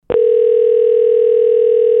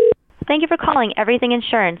Thank you for calling Everything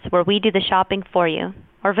Insurance, where we do the shopping for you.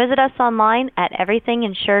 Or visit us online at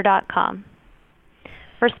everythinginsure.com.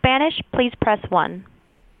 For Spanish, please press 1.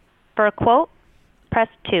 For a quote, press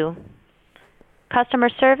 2. Customer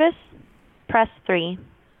service, press 3.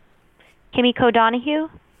 Kimiko Donahue,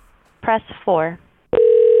 press 4.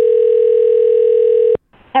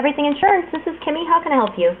 Everything Insurance, this is Kimmy. How can I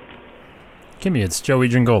help you? Kimmy, it's Joey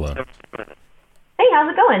Giangola. Hey,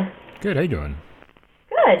 how's it going? Good, how you doing?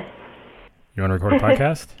 Good. You want to record a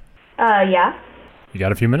podcast? Yeah. You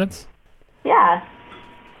got a few minutes? Yeah.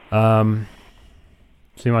 So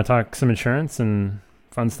you want to talk some insurance and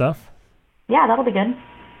fun stuff? Yeah, that'll be good.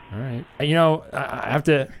 All right. You know, I have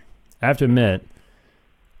to admit,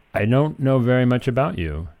 I don't know very much about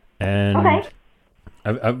you, and Okay.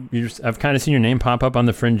 I've kind of seen your name pop up on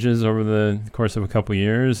the fringes over the course of a couple of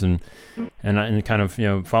years, and kind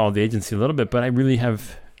of followed the agency a little bit, but I really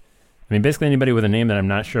have. I mean, basically anybody with a name that I'm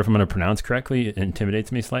not sure if I'm going to pronounce correctly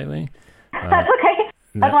intimidates me slightly. That's okay.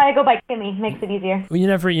 That's why I go by Kimmy. Makes it easier. Well, you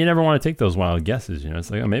never want to take those wild guesses.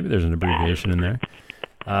 It's like, oh, maybe there's an abbreviation in there.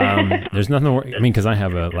 There's nothing. I mean, because I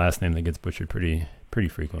have a last name that gets butchered pretty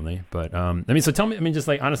frequently. But so tell me. I mean, just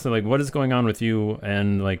like honestly, like what is going on with you,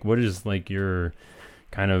 and like what is like your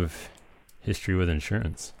kind of history with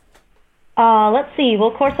insurance? Let's see. Well,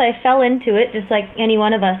 of course, I fell into it just like any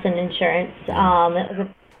one of us in insurance. It was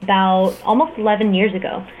about almost 11 years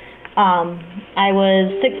ago. I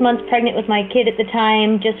was 6 months pregnant with my kid at the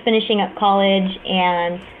time, just finishing up college,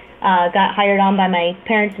 and got hired on by my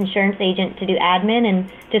parents' insurance agent to do admin,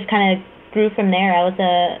 and just kind of grew from there. I was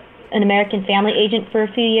an American Family agent for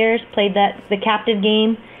a few years, played the captive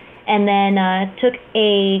game, and then took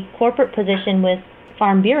a corporate position with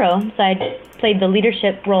Farm Bureau. So I played the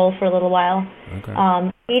leadership role for a little while.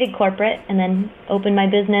 Okay. Hated corporate, and then opened my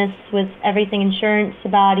business with Everything Insurance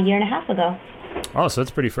about a year and a half ago. Oh, so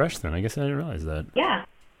that's pretty fresh then. I guess I didn't realize that. Yeah.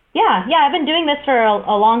 I've been doing this for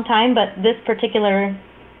a long time, but this particular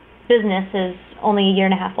business is only a year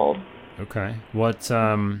and a half old. Okay. What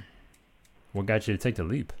got you to take the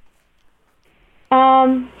leap?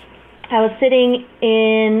 I was sitting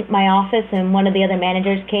in my office, and one of the other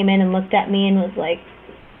managers came in and looked at me and was like,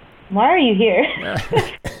 "Why are you here?"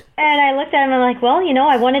 And I looked at him and I'm like, "Well,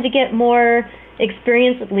 I wanted to get more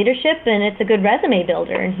experience with leadership, and it's a good resume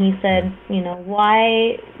builder." And he said,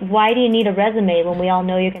 why do you need a resume when we all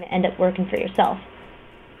know you're going to end up working for yourself?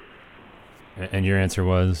 And your answer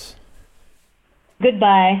was?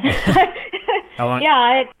 Goodbye. How long? Yeah,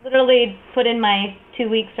 I literally put in my 2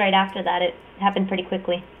 weeks right after that. It happened pretty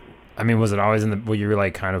quickly. I mean, was it always were you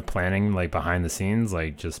like kind of planning like behind the scenes,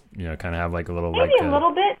 like just, kind of have like a little Maybe a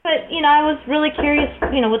little bit, but, I was really curious,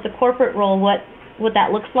 with the corporate role, what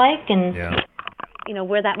that looks like, and,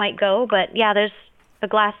 where that might go. But yeah, there's a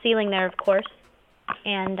glass ceiling there, of course.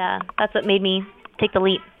 And that's what made me take the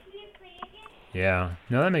leap. Yeah.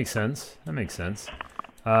 No, that makes sense. I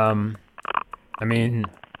mean,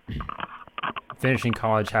 finishing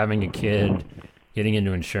college, having a kid, getting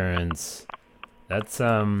into insurance, that's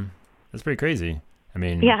pretty crazy. I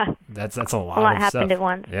mean, yeah, that's a lot of stuff. happened at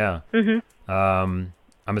once. Yeah. Mm-hmm.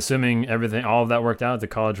 I'm assuming all of that worked out. The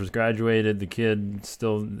college was graduated. The kid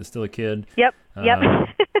still a kid. Yep.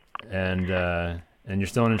 And you're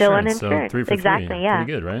still in insurance. Still in insurance. So 3 for exactly, 3. Yeah.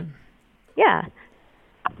 Pretty good, right? Yeah.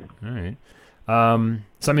 All right.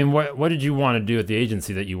 So I mean, what did you want to do at the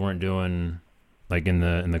agency that you weren't doing, like in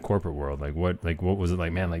the corporate world? Like what was it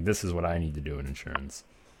like? Man, like this is what I need to do in insurance.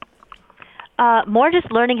 More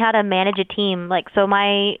just learning how to manage a team. So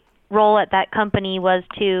my role at that company was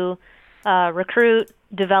to recruit,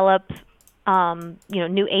 develop,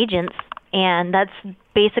 new agents, and that's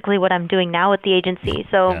basically what I'm doing now with the agency.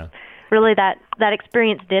 So really that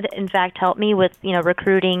experience did, in fact, help me with,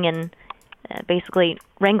 recruiting and basically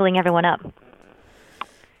wrangling everyone up.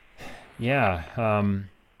 Yeah.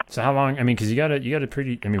 So how long, I mean, because you got a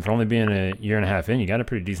pretty, I mean, for only being a year and a half in, you got a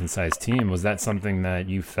pretty decent sized team. Was that something that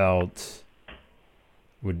you felt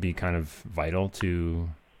would be kind of vital to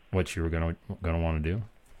what you were going to want to do?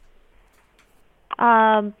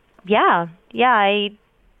 Yeah. I,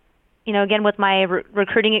 again, with my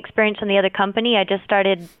recruiting experience from the other company, I just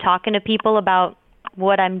started talking to people about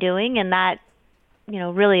what I'm doing, and that,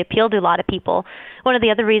 really appealed to a lot of people. One of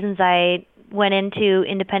the other reasons I went into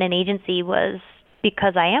independent agency was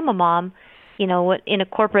because I am a mom. In a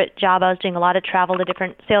corporate job, I was doing a lot of travel to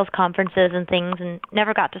different sales conferences and things, and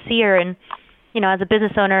never got to see her. And, as a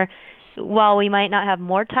business owner, while we might not have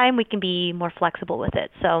more time, we can be more flexible with it.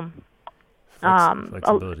 So,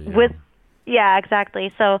 flexibility. Yeah,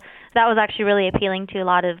 exactly. So that was actually really appealing to a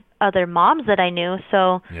lot of other moms that I knew.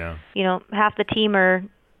 So, half the team are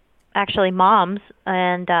actually moms,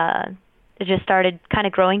 and it just started kind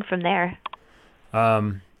of growing from there.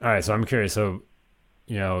 All right, so I'm curious. So,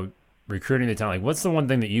 recruiting the talent, like what's the one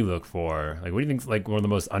thing that you look for? Like, what do you think is like one of the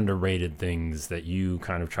most underrated things that you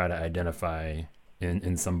kind of try to identify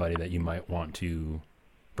in somebody that you might want to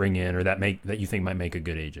bring in, or that you think might make a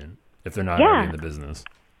good agent if they're not already in the business?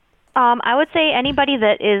 I would say anybody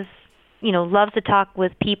that is, loves to talk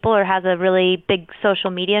with people or has a really big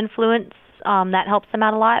social media influence, that helps them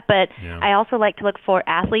out a lot. But I also like to look for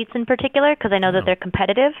athletes in particular because I know that they're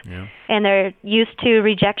competitive and they're used to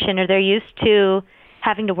rejection, or they're used to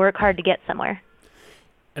having to work hard to get somewhere.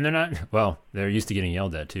 And they're used to getting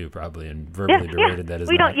yelled at too, probably, and verbally berated. That is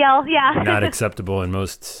don't yell, not acceptable in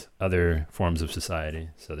most other forms of society.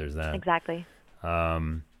 So there's that. Exactly.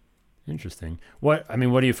 Interesting. What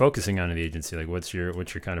are you focusing on in the agency? Like, what's your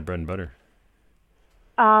kind of bread and butter?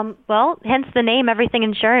 Well, hence the name, Everything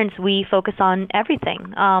Insurance. We focus on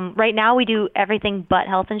everything. Right now we do everything but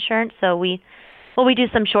health insurance. So we do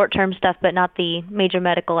some short-term stuff, but not the major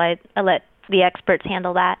medical. I let the experts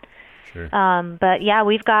handle that. Sure. But yeah,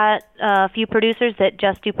 we've got a few producers that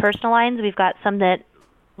just do personal lines. We've got some that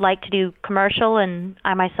like to do commercial, and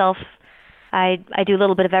I myself, I do a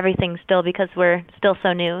little bit of everything still because we're still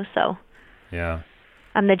so new. So yeah,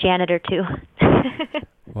 I'm the janitor too.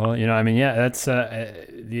 Well, that's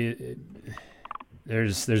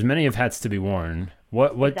there's many of hats to be worn.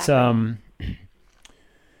 Exactly.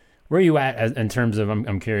 Where are you at in terms of,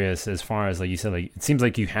 I'm curious, as far as, like you said, like, it seems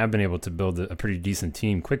like you have been able to build a pretty decent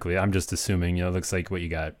team quickly. I'm just assuming, it looks like what you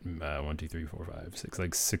got, 1, 2, 3, 4, 5, 6,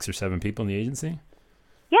 like 6 or 7 people in the agency?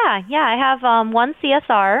 Yeah, I have one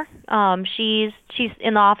CSR. She's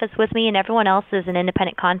in the office with me, and everyone else is an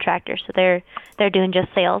independent contractor, so they're doing just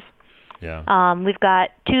sales. Yeah. We've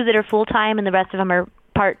got 2 that are full-time, and the rest of them are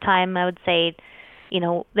part-time. I would say,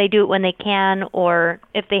 they do it when they can, or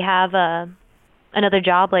if they have another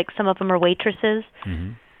job, like some of them are waitresses,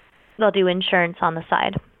 they'll do insurance on the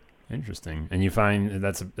side. Interesting. And you find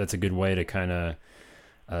that's a good way to kind of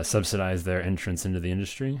subsidize their entrance into the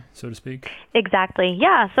industry, so to speak? Exactly.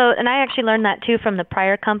 Yeah. So, and I actually learned that too from the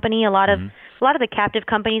prior company. A lot of the captive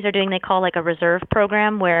companies are doing, they call like a reserve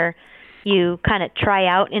program, where you kind of try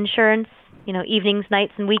out insurance, evenings,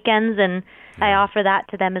 nights, and weekends, and I offer that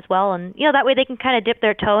to them as well. And that way they can kind of dip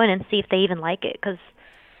their toe in and see if they even like it, because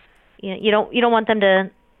you don't want them to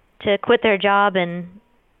quit their job and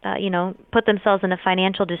put themselves in a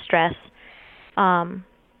financial distress. And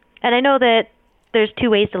I know that there's 2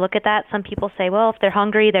 ways to look at that. Some people say, well, if they're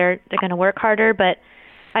hungry, they're going to work harder. But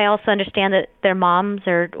I also understand that they're moms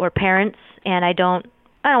or parents, and I don't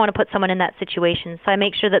want to put someone in that situation. So I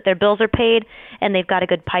make sure that their bills are paid and they've got a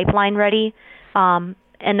good pipeline ready. And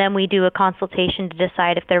then we do a consultation to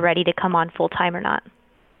decide if they're ready to come on full time or not.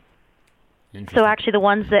 So actually the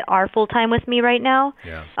ones that are full-time with me right now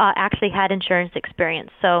actually had insurance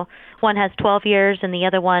experience. So one has 12 years and the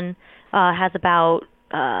other one has about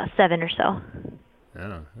 7 or so.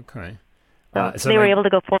 Oh, okay. So they were able to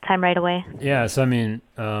go full-time right away. Yeah, so then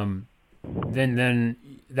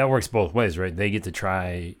that works both ways, right? They get to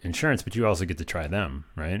try insurance, but you also get to try them,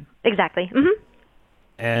 right? Exactly. Mm-hmm.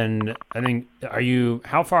 And I think,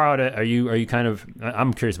 how far out are you kind of,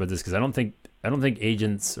 I'm curious about this because I don't think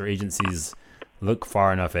agents or agencies look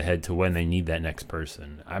far enough ahead to when they need that next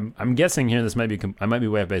person. I'm guessing here, I might be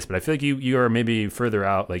way off base, but I feel like you are maybe further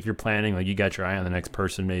out, like you're planning, like you got your eye on the next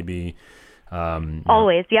person maybe.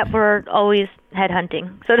 Always. Yep. We're always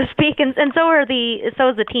headhunting, so to speak. And so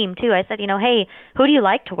is the team too. I said, hey, who do you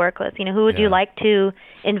like to work with? Who would you like to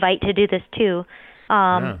invite to do this too?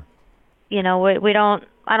 I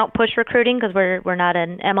don't push recruiting because we're not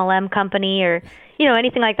an MLM company or,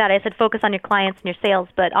 anything like that. I said, focus on your clients and your sales.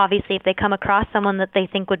 But obviously if they come across someone that they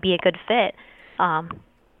think would be a good fit,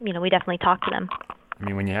 we definitely talk to them.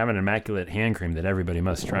 When you have an immaculate hand cream that everybody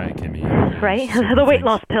must try, Kimmy. Right? The weight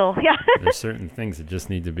loss pill. Yeah. There's certain things that just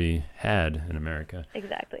need to be had in America.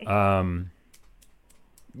 Exactly.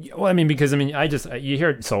 Because you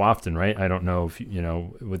hear it so often, right? I don't know if,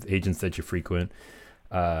 with agents that you frequent,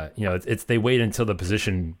 it's they wait until the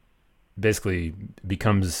position basically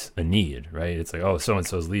becomes a need, right? It's like, oh,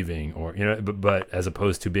 so-and-so's leaving, or, but as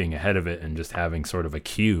opposed to being ahead of it and just having sort of a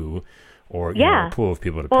queue or a pool of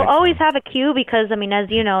people to pick from. We'll always have a queue because, as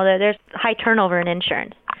you know, there's high turnover in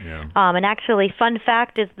insurance. Yeah. And actually, fun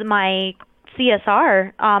fact is my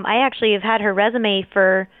CSR, I actually have had her resume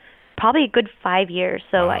for probably a good 5 years.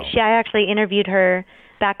 So wow. I actually interviewed her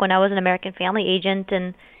back when I was an American Family agent,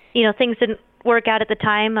 and, things didn't work out at the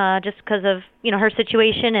time just because of, her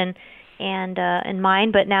situation and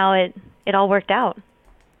mine, but now it all worked out.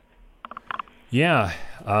 Yeah.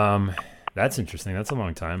 That's interesting. That's a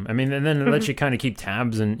long time. I mean, and then it lets you kind of keep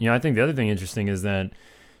tabs. And, I think the other thing interesting is that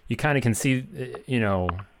you kind of can see,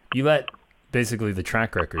 you let basically the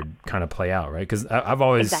track record kind of play out, right? Because I've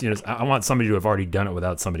always, Exactly. I want somebody to have already done it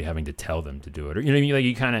without somebody having to tell them to do it. Or, like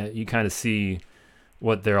you kind of see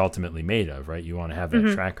what they're ultimately made of, right? You want to have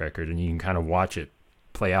that track record, and you can kind of watch it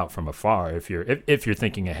play out from afar if you're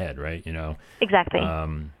thinking ahead, right? Exactly.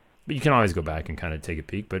 But you can always go back and kind of take a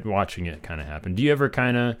peek, but watching it kind of happen. Do you ever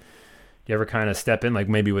kind of step in, like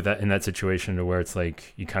maybe with that in that situation to where it's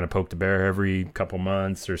like you kind of poke the bear every couple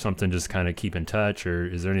months or something, just kind of keep in touch? Or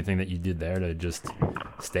is there anything that you did there to just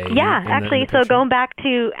stay? Yeah, in the actually, so picture? going back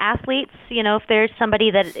to athletes, if there's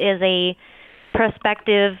somebody that is a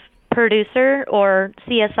prospective producer or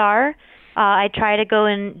CSR, I try to go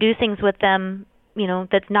and do things with them,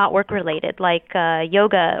 that's not work related, like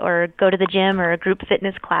yoga or go to the gym or a group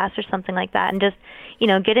fitness class or something like that, and just,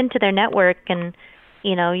 get into their network, and,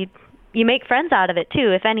 you make friends out of it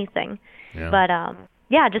too, if anything. Yeah.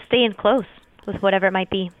 But just staying close with whatever it might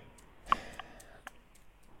be.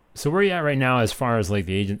 So where are you at right now as far as like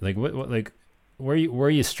the agent, like what like where are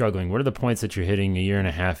you struggling? What are the points that you're hitting a year and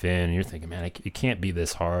a half in and you're thinking, man, it can't be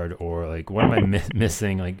this hard, or like what am I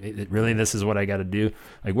missing? Like really, this is what I got to do.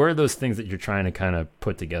 Like where are those things that you're trying to kind of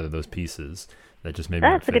put together, those pieces that just maybe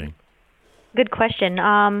aren't That's a fitting? good question.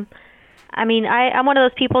 I mean, I'm one of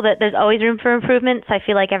those people that there's always room for improvement. So I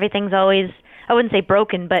feel like everything's always, I wouldn't say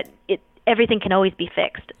broken, but everything can always be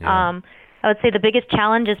fixed. Yeah. I would say the biggest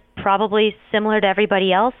challenge is probably similar to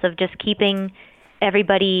everybody else, of just keeping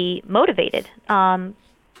everybody motivated.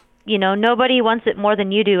 Nobody wants it more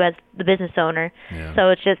than you do as the business owner. Yeah.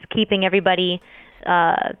 So it's just keeping everybody,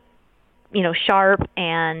 sharp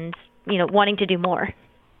and, wanting to do more.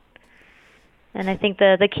 And I think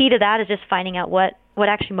the key to that is just finding out what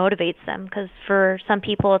actually motivates them. Because for some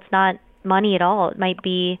people, it's not money at all. It might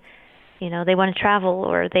be, they want to travel,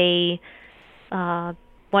 or they want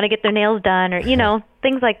to get their nails done, or,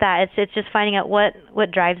 things like that. It's just finding out what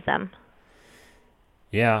drives them.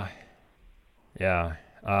 Yeah. Yeah.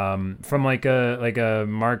 From like a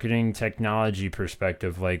marketing technology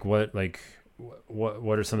perspective, like what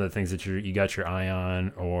are some of the things that you got your eye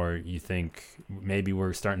on, or you think maybe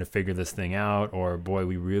we're starting to figure this thing out, or boy,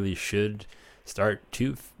 we really should start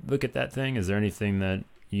to look at that thing? Is there anything that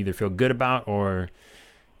you either feel good about, or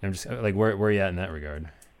I'm just like, where are you at in that regard?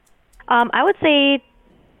 I would say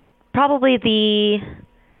probably the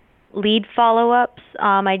lead follow-ups.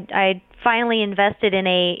 I finally invested in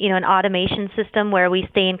an automation system where we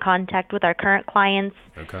stay in contact with our current clients.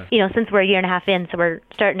 Okay. Since we're a year and a half in, so we're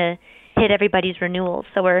starting to hit everybody's renewals.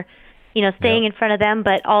 So we're, staying in front of them,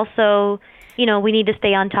 but also, we need to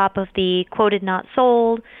stay on top of the quoted not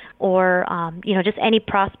sold, or, just any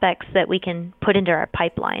prospects that we can put into our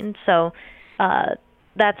pipeline. So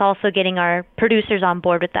that's also getting our producers on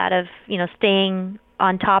board with that, of, staying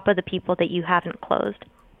on top of the people that you haven't closed.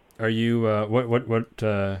 Are you, what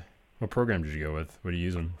program did you go with? What are you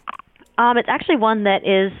using? It's actually one that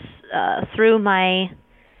is through my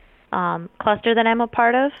cluster that I'm a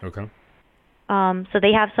part of. Okay. So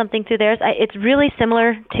they have something through theirs. It's really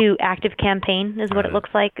similar to ActiveCampaign is what it looks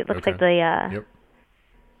like. It looks Okay. like the Yep.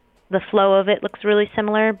 the flow of it looks really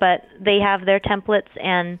similar, but they have their templates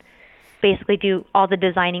and basically do all the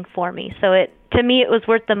designing for me. So to me, it was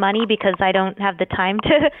worth the money, because I don't have the time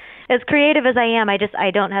to, as creative as I am,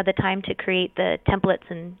 I don't have the time to create the templates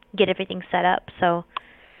and get everything set up. So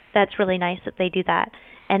that's really nice that they do that.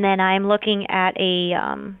 And then I'm looking at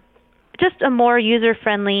just a more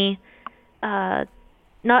user-friendly, not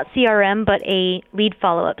CRM, but a lead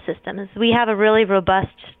follow-up system. We have a really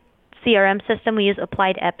robust CRM system. We use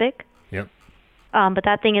Applied Epic. Yep. But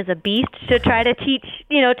that thing is a beast to try to teach,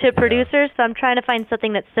 to producers. So I'm trying to find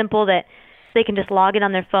something that's simple, that they can just log in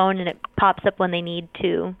on their phone and it pops up when they need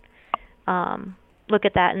to look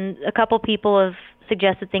at that. And a couple people have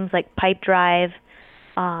suggested things like Pipedrive,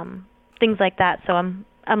 things like that. So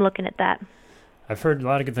I'm looking at that. I've heard a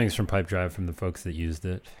lot of good things from Pipedrive from the folks that used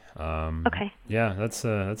it. Okay. Yeah, that's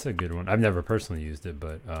a good one. I've never personally used it,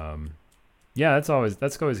 but yeah, that's always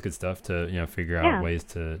good stuff to figure out ways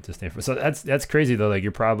to stay. So that's crazy though. Like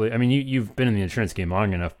you're probably, I mean, you've been in the insurance game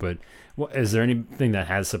long enough, but is there anything that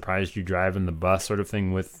has surprised you driving the bus sort of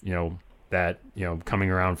thing with that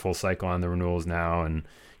coming around full cycle on the renewals now and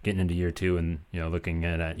getting into year 2 and looking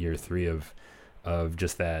at year 3 of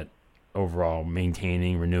just that overall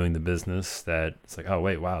maintaining, renewing the business, that it's like, oh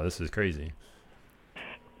wait, wow, this is crazy.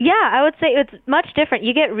 Yeah, I would say it's much different.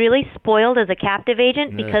 You get really spoiled as a captive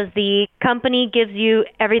agent because the company gives you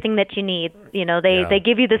everything that you need. They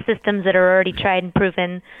give you the systems that are already tried and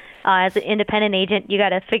proven. As an independent agent, you got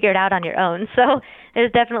to figure it out on your own. So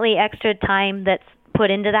there's definitely extra time that's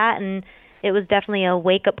put into that, and it was definitely a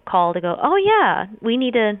wake-up call to go, oh yeah, we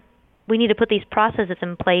need to put these processes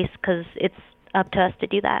in place because it's up to us to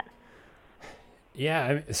do that.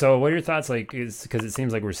 Yeah. So what are your thoughts? Like, is because it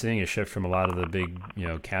seems like we're seeing a shift from a lot of the big,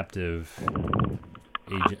 captive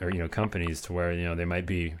agent or companies to where they might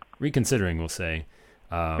be reconsidering, we'll say,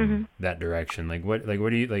 that direction. Like what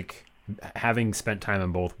do you like? Having spent time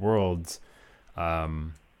in both worlds,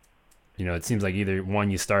 it seems like either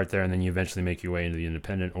one, you start there and then you eventually make your way into the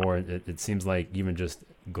independent, or it seems like even just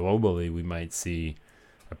globally we might see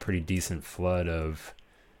a pretty decent flood of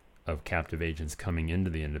captive agents coming into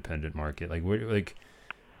the independent market. Like,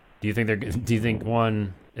 do you think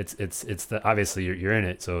one, it's the, obviously you're in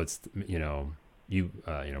it, so it's, we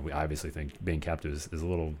obviously think being captive is a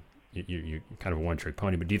little, you're kind of a one-trick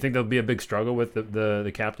pony, but do you think there'll be a big struggle with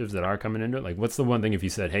the captives that are coming into it? Like, what's the one thing if you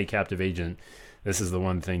said, hey, captive agent, this is the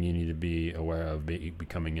one thing you need to be aware of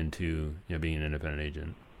becoming into, being an independent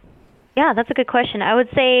agent? Yeah, that's a good question. I would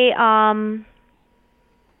say,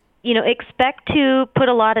 expect to put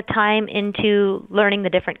a lot of time into learning the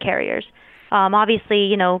different carriers.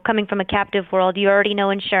 Obviously, coming from a captive world, you already know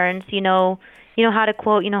insurance, you know how to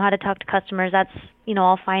quote, you know how to talk to customers. That's,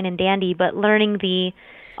 all fine and dandy, but learning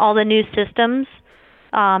all the new systems,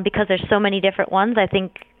 because there's so many different ones, I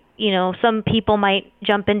think, some people might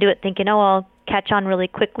jump into it thinking, oh, I'll catch on really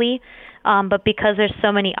quickly. But because there's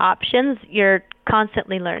so many options, you're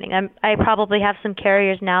constantly learning. I probably have some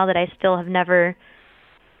carriers now that I still have never,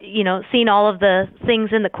 seen all of the things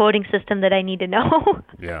in the quoting system that I need to know.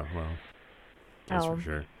 Yeah, well, that's for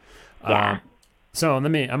sure. Yeah. So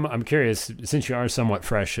I'm curious, since you are somewhat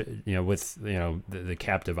fresh, with, the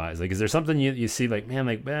captive eyes, like, is there something you see like, man,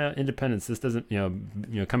 like, independence, this doesn't,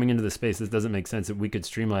 coming into the space, this doesn't make sense, that we could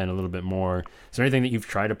streamline a little bit more? Is there anything that you've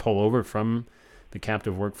tried to pull over from the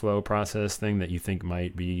captive workflow process thing that you think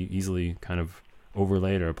might be easily kind of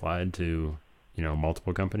overlaid or applied to,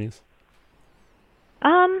 multiple companies?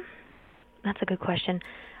 That's a good question.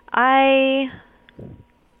 I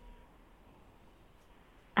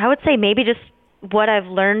would say maybe just what I've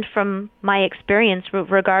learned from my experience,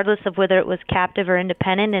 regardless of whether it was captive or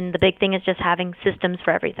independent, and the big thing is just having systems for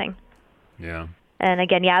everything. Yeah. And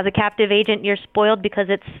again, as a captive agent, you're spoiled because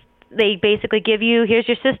they basically give you, here's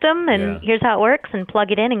your system, and here's how it works, and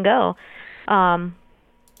plug it in and go.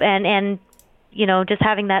 And just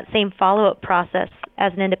having that same follow-up process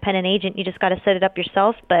as an independent agent, you just got to set it up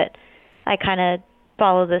yourself, but I kind of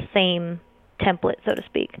follow the same template, so to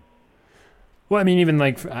speak. Well, I mean, even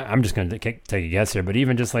like, I'm just going to take a guess here, but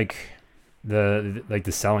even just like the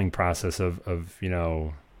selling process of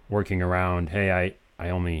working around, hey, I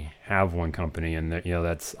only have one company, and that,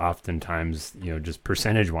 that's oftentimes, just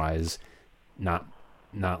percentage wise, not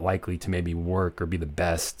likely to maybe work or be the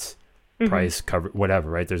best price cover,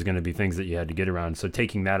 whatever, right? There's going to be things that you had to get around. So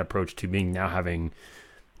taking that approach to now having,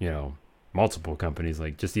 multiple companies,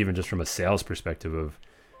 like just from a sales perspective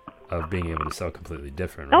of being able to sell completely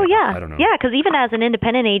different. Right? Oh, yeah. I don't know. Yeah, because even as an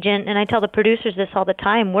independent agent, and I tell the producers this all the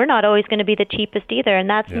time, we're not always going to be the cheapest either, and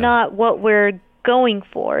that's not what we're going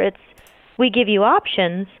for. We give you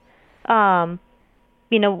options.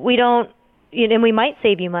 We don't, and we might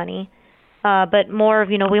save you money, but more of,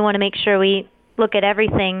 we want to make sure we look at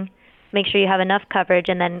everything, make sure you have enough coverage,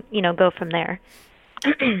 and then, go from there.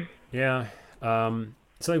 Yeah.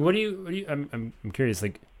 So like, what do you, I'm curious,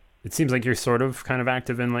 like, it seems like you're sort of kind of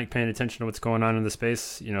active in like paying attention to what's going on in the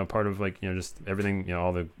space, part of like, just everything,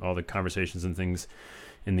 all the conversations and things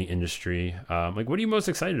in the industry. Like, what are you most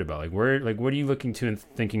excited about? Like, what are you looking to and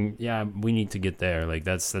thinking, yeah, we need to get there? Like,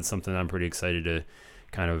 that's something I'm pretty excited to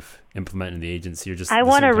kind of implement in the agency, or just. I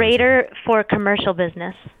want a rater for commercial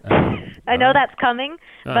business. I know that's coming,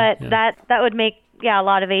 but that would make, a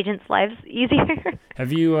lot of agents' lives easier.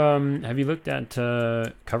 Have you looked at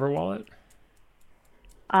CoverWallet?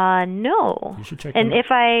 No. You should check. And if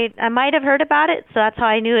I might have heard about it, so that's how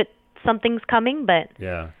I knew something's coming. But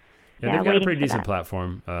yeah, they've got a pretty decent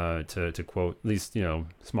platform to quote, at least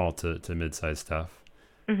small to mid-sized stuff.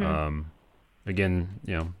 Mm-hmm. Again,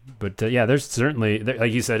 but there's certainly,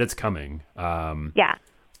 like you said, it's coming. Yeah.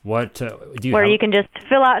 What do you? Where you can just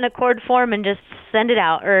fill out an Accord form and just send it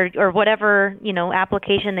out, or whatever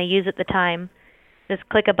application they use at the time. Just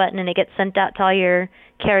click a button and it gets sent out to all your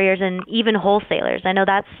carriers and even wholesalers. I know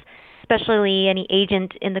that's especially any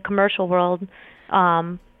agent in the commercial world.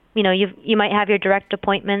 You might have your direct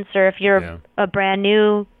appointments, or if you're a brand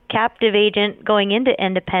new captive agent going into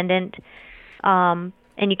independent, and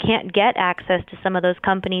you can't get access to some of those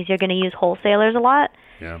companies, you're going to use wholesalers a lot.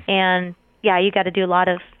 Yeah. And you got to do a lot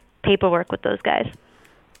of paperwork with those guys.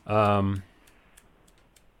 Are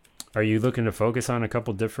you looking to focus on a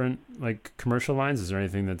couple different like commercial lines? Is there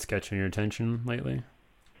anything that's catching your attention lately?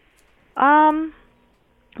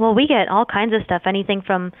 Well, we get all kinds of stuff, anything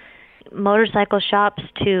from motorcycle shops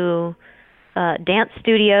to dance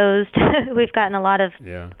studios. We've gotten a lot of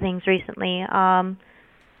things recently.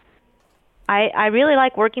 I really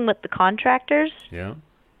like working with the contractors. Yeah.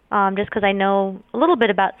 Just because I know a little bit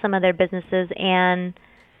about some of their businesses, and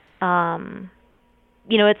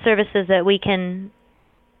it's services that we can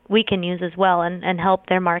use as well and help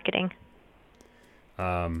their marketing.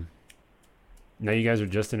 Now you guys are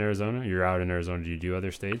just in Arizona? You're out in Arizona. Do you do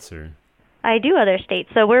other states or? I do other states.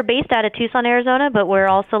 So we're based out of Tucson, Arizona, but we're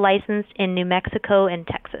also licensed in New Mexico and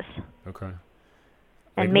Texas. Okay.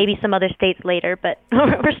 And maybe some other states later, but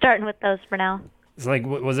we're starting with those for now. It's like,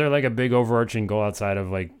 was there like a big overarching goal outside of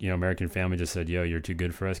like, American Family just said, yo, you're too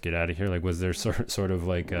good for us, get out of here? Like, was there sort of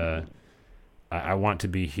like I want to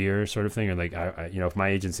be here sort of thing, or like if my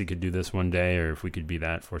agency could do this one day, or if we could be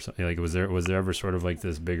that for something, like was there ever sort of like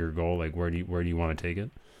this bigger goal, like where do you want to take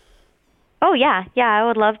it? Oh yeah, I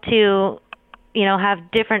would love to,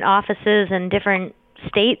 have different offices in different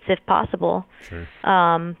states if possible. Sure.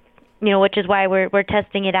 Which is why we're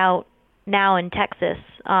testing it out now in Texas.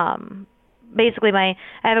 Basically, I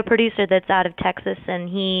have a producer that's out of Texas, and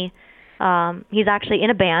he's actually in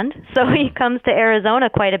a band, so he comes to Arizona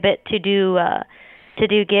quite a bit to do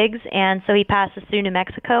gigs, and so he passes through New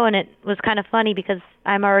Mexico, and it was kind of funny because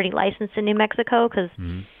I'm already licensed in New Mexico because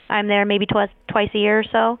I'm there maybe twice a year or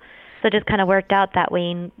so it just kind of worked out that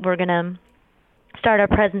way, and we're gonna start our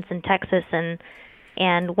presence in Texas,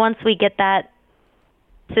 and once we get that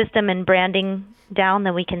system and branding down,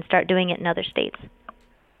 then we can start doing it in other states.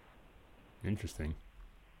 Interesting.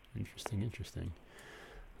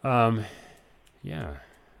 Yeah.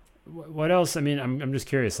 What else? I mean, I'm just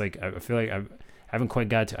curious. Like, I feel like I haven't quite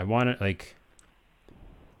got to. I want to like.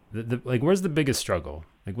 Like, where's the biggest struggle?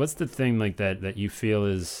 Like, what's the thing like that you feel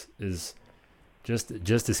is just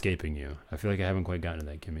escaping you? I feel like I haven't quite gotten to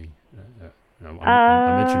that, Kimmy. I'm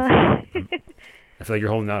itching for it. I feel like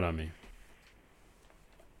you're holding out on me.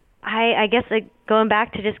 I guess going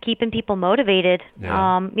back to just keeping people motivated.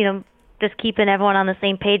 Yeah. Just keeping everyone on the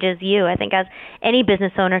same page as you. I think as any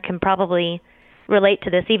business owner can probably relate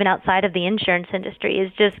to this, even outside of the insurance industry,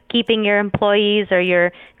 is just keeping your employees or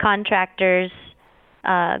your contractors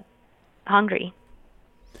hungry.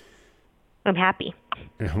 I'm happy.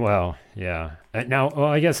 Well, yeah. Now,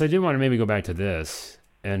 I guess I do want to maybe go back to this,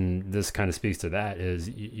 and this kind of speaks to that, is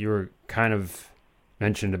you were kind of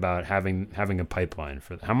mentioned about having a pipeline.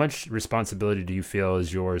 For how much responsibility do you feel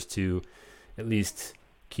is yours to at least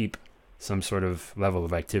keep some sort of level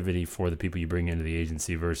of activity for the people you bring into the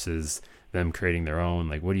agency versus them creating their own?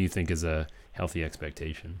 Like, what do you think is a healthy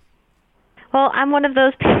expectation? Well, I'm one of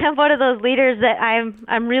those leaders that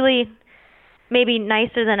I'm really maybe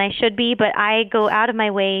nicer than I should be, but I go out of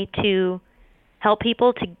my way to help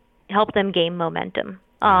people, to help them gain momentum.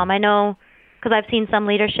 I know because I've seen some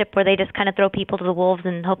leadership where they just kind of throw people to the wolves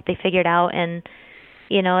and hope they figure it out, and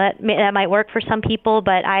that might work for some people,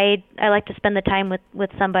 but I like to spend the time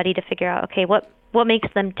with somebody to figure out, okay, what makes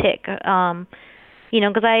them tick. Because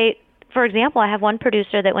for example, I have one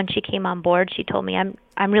producer that when she came on board, she told me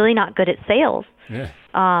I'm really not good at sales. Yeah.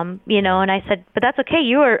 And I said, but that's okay.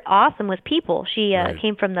 You are awesome with people. She Right.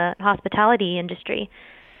 came from the hospitality industry.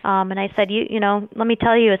 And I said, let me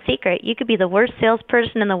tell you a secret. You could be the worst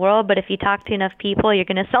salesperson in the world, but if you talk to enough people, you're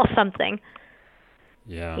going to sell something.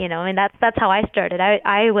 Yeah. That's how I started.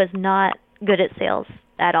 I was not good at sales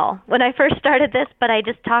at all when I first started this, but I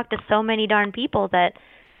just talked to so many darn people that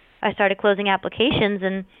I started closing applications.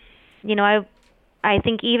 And, I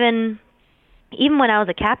think even when I was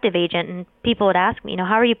a captive agent and people would ask me,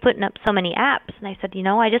 how are you putting up so many apps? And I said,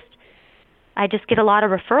 I just get a lot of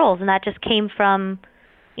referrals, and that just came from,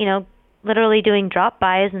 literally doing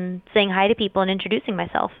drop-bys and saying hi to people and introducing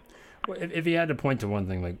myself. Well, if you had to point to one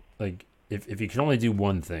thing, like if you could only do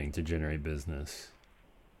one thing to generate business,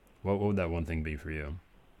 what would that one thing be for you?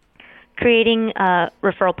 Creating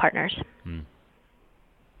referral partners.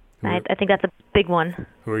 I think that's a big one.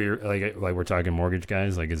 Who are your like we're talking mortgage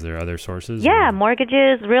guys? Like, is there other sources? Yeah,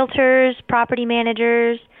 mortgages, realtors, property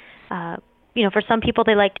managers. For some people,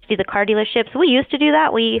 they like to do the car dealerships. We used to do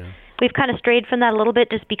that. We've kind of strayed from that a little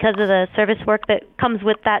bit just because of the service work that comes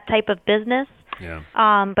with that type of business. Yeah.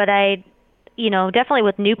 But I, definitely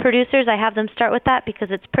with new producers, I have them start with that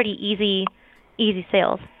because it's pretty easy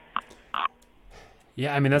sales.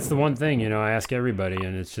 Yeah, I mean, that's the one thing, I ask everybody,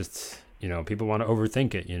 and it's just, people want to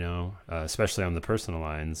overthink it, especially on the personal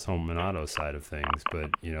lines, home and auto side of things. But,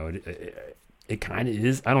 it kind of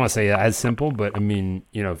is. I don't want to say as simple, but I mean,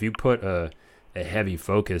 if you put a heavy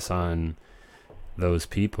focus on those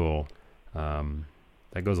people,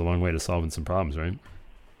 that goes a long way to solving some problems, right?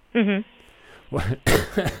 Mhm. Well,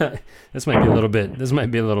 this might be a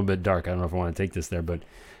little bit dark. I don't know if I want to take this there, but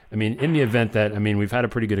I mean, in the event that, I mean, we've had a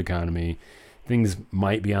pretty good economy, things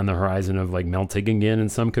might be on the horizon of like melting again in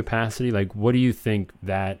some capacity. Like, what do you think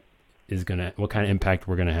that is what kind of impact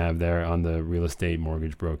we're going to have there on the real estate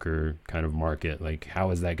mortgage broker kind of market? Like,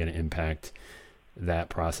 how is that going to impact that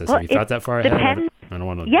process? Well, have you thought that far ahead? I don't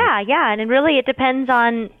want to. Yeah, and really it depends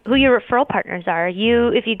on who your referral partners are.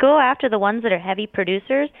 If you go after the ones that are heavy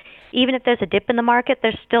producers, even if there's a dip in the market,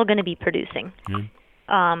 they're still going to be producing. Yeah.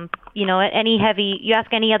 You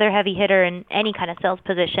ask any other heavy hitter in any kind of sales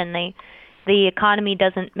position, the economy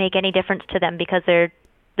doesn't make any difference to them because they're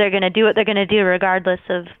going to do what they're going to do regardless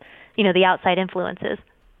of, the outside influences.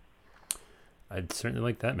 I'd certainly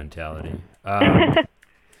like that mentality.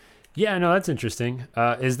 Yeah, no, that's interesting.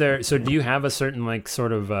 So do you have a certain like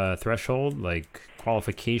sort of threshold, like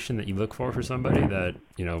qualification that you look for somebody that,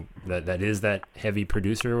 that is that heavy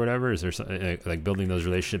producer or whatever? Is there something like building those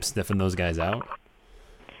relationships, sniffing those guys out?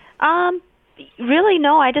 Really,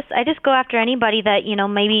 no. I just go after anybody that,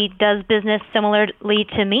 maybe does business similarly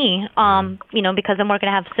to me, because then we're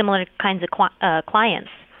going to have similar kinds of clients.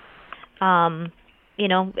 And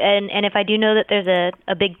if I do know that there's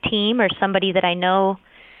a big team or somebody that I know,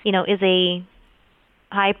 is a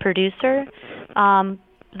high producer,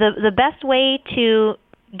 the best way to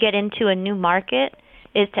get into a new market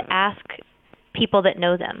is to ask people that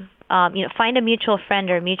know them. Find a mutual friend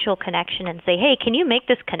or a mutual connection and say, hey, can you make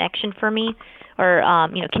this connection for me? Or,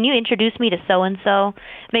 can you introduce me to so-and-so?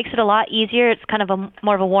 Makes it a lot easier. It's kind of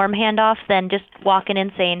more of a warm handoff than just walking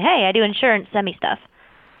in saying, hey, I do insurance, send me stuff.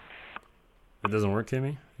 It doesn't work,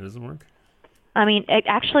 Kimmy? It doesn't work? I mean, it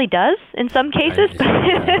actually does in some cases.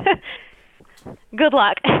 Good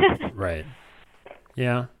luck. Right.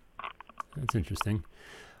 Yeah. That's interesting.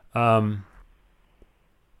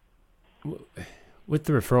 With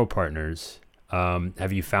the referral partners,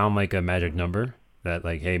 have you found like a magic number that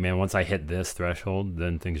like, hey man, once I hit this threshold,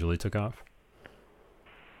 then things really took off?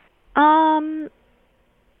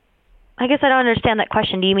 I guess I don't understand that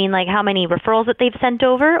question. Do you mean like how many referrals that they've sent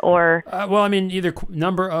over, or? Well, I mean either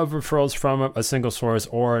number of referrals from a single source,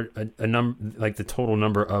 or a number, like the total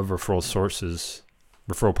number of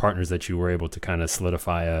referral partners that you were able to kind of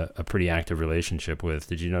solidify a pretty active relationship with.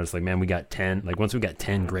 Did you notice like, man, we got 10, like once we got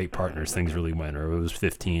 10 great partners, things really went, or it was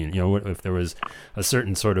 15, if there was a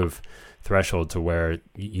certain sort of threshold to where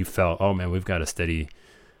you felt, oh man, we've got a steady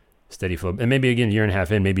flow. And maybe again, a year and a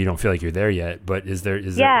half in, maybe you don't feel like you're there yet, but is there?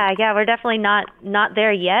 Yeah, we're definitely not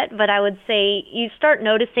there yet, but I would say you start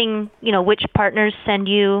noticing, which partners send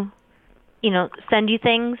you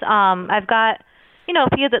things. I've got,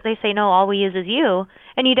 a few that they say, no, all we use is you.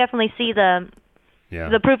 And you definitely see the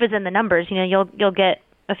proof is in the numbers. You'll get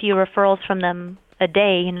a few referrals from them a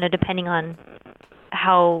day, depending on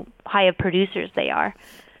how high of producers they are.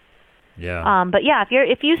 Yeah. But yeah,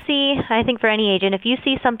 if you see, I think for any agent, if you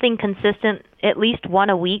see something consistent, at least one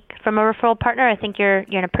a week from a referral partner, I think you're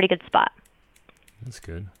in a pretty good spot. That's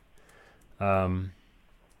good.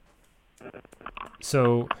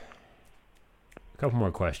 So a couple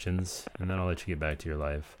more questions, and then I'll let you get back to your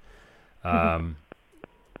life. I'm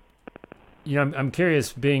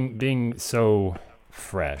curious, being so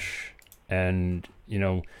fresh, and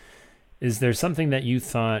is there something that you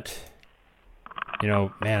thought,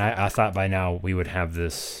 man, I thought by now we would have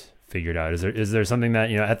this figured out? Is there something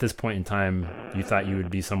that at this point in time you thought you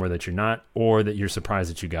would be somewhere that you're not, or that you're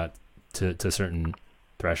surprised that you got to a certain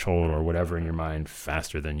threshold or whatever in your mind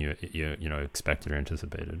faster than you expected or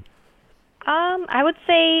anticipated? I would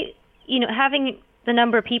say, having the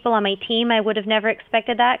number of people on my team, I would have never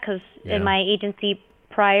expected that because in my agency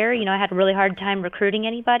prior, I had a really hard time recruiting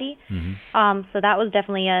anybody. Mm-hmm. So that was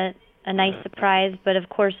definitely a nice surprise. But of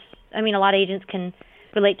course, I mean, a lot of agents can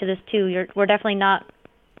relate to this too. We're definitely not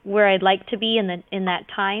where I'd like to be in that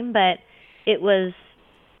time, but it was,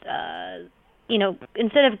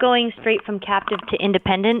 instead of going straight from captive to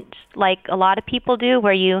independent, like a lot of people do,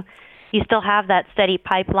 where you still have that steady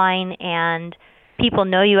pipeline and people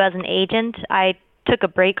know you as an agent. I took a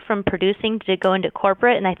break from producing to go into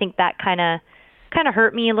corporate, and I think that kind of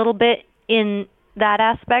hurt me a little bit in that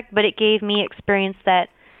aspect, but it gave me experience that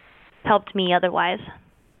helped me otherwise,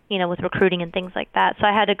 with recruiting and things like that. So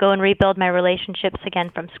I had to go and rebuild my relationships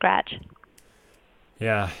again from scratch.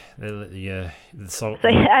 Yeah. So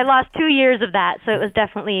I lost 2 years of that, so it was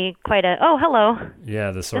definitely quite oh, hello.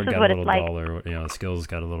 Yeah, the sword got a little dull, or the skills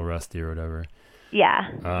got a little rusty or whatever. Yeah.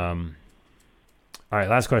 All right,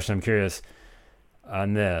 last question. I'm curious.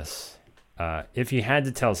 on this, if you had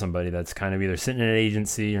to tell somebody that's kind of either sitting in an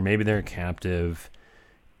agency or maybe they're a captive,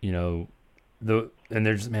 you know, and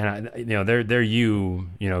they're just, man, they're you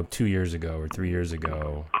know, 2 years ago or 3 years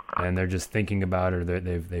ago, and they're just thinking about it, or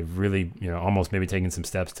they've really, you know, almost maybe taken some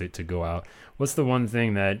steps to go out. What's the one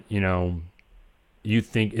thing that, you know, you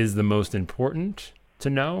think is the most important to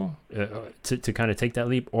know to kind of take that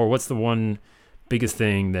leap? Or what's the one biggest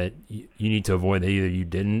thing that you need to avoid that either you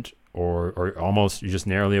didn't or almost you just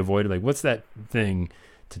narrowly avoided? Like, what's that thing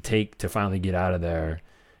to take to finally get out of there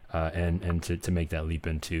and to make that leap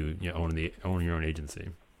into, you know, own your own agency?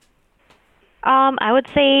 I would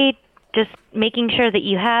say just making sure that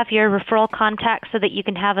you have your referral contacts so that you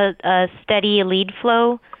can have a steady lead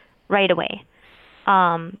flow right away.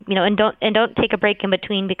 You know, and don't take a break in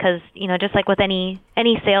between, because, you know, just like with any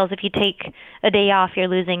sales, if you take a day off, you're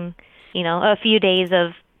losing, you know, a few days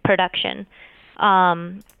of production.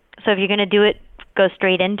 So if you're going to do it, go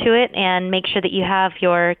straight into it and make sure that you have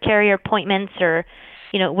your carrier appointments or,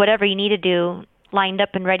 you know, whatever you need to do lined up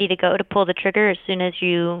and ready to go to pull the trigger as soon as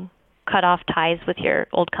you cut off ties with your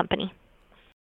old company.